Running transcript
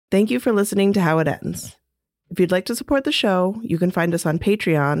Thank you for listening to How It Ends. If you'd like to support the show, you can find us on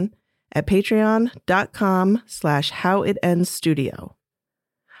Patreon at patreon.com/howitendsstudio.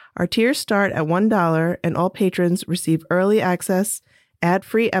 Our tiers start at $1, and all patrons receive early access,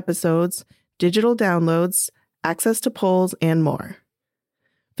 ad-free episodes, digital downloads, access to polls, and more.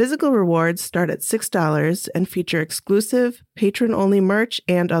 Physical rewards start at $6 and feature exclusive, patron-only merch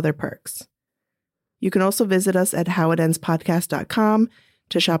and other perks. You can also visit us at howitendspodcast.com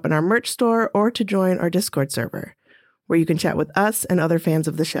to shop in our merch store or to join our Discord server, where you can chat with us and other fans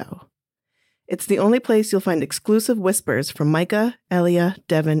of the show. It's the only place you'll find exclusive whispers from Micah, Elia,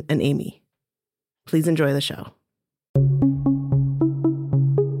 Devin, and Amy. Please enjoy the show.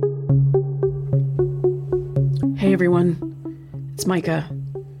 Hey everyone, it's Micah.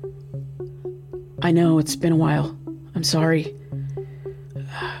 I know it's been a while. I'm sorry.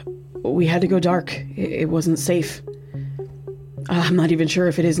 We had to go dark. It wasn't safe. I'm not even sure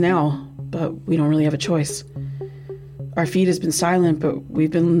if it is now, but we don't really have a choice. Our feed has been silent, but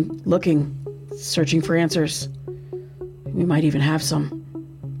we've been looking, searching for answers. We might even have some.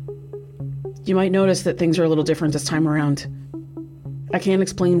 You might notice that things are a little different this time around. I can't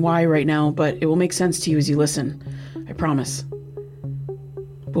explain why right now, but it will make sense to you as you listen. I promise.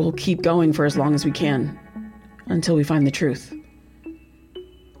 We'll keep going for as long as we can, until we find the truth.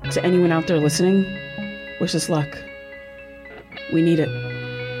 To anyone out there listening, wish us luck. We need it.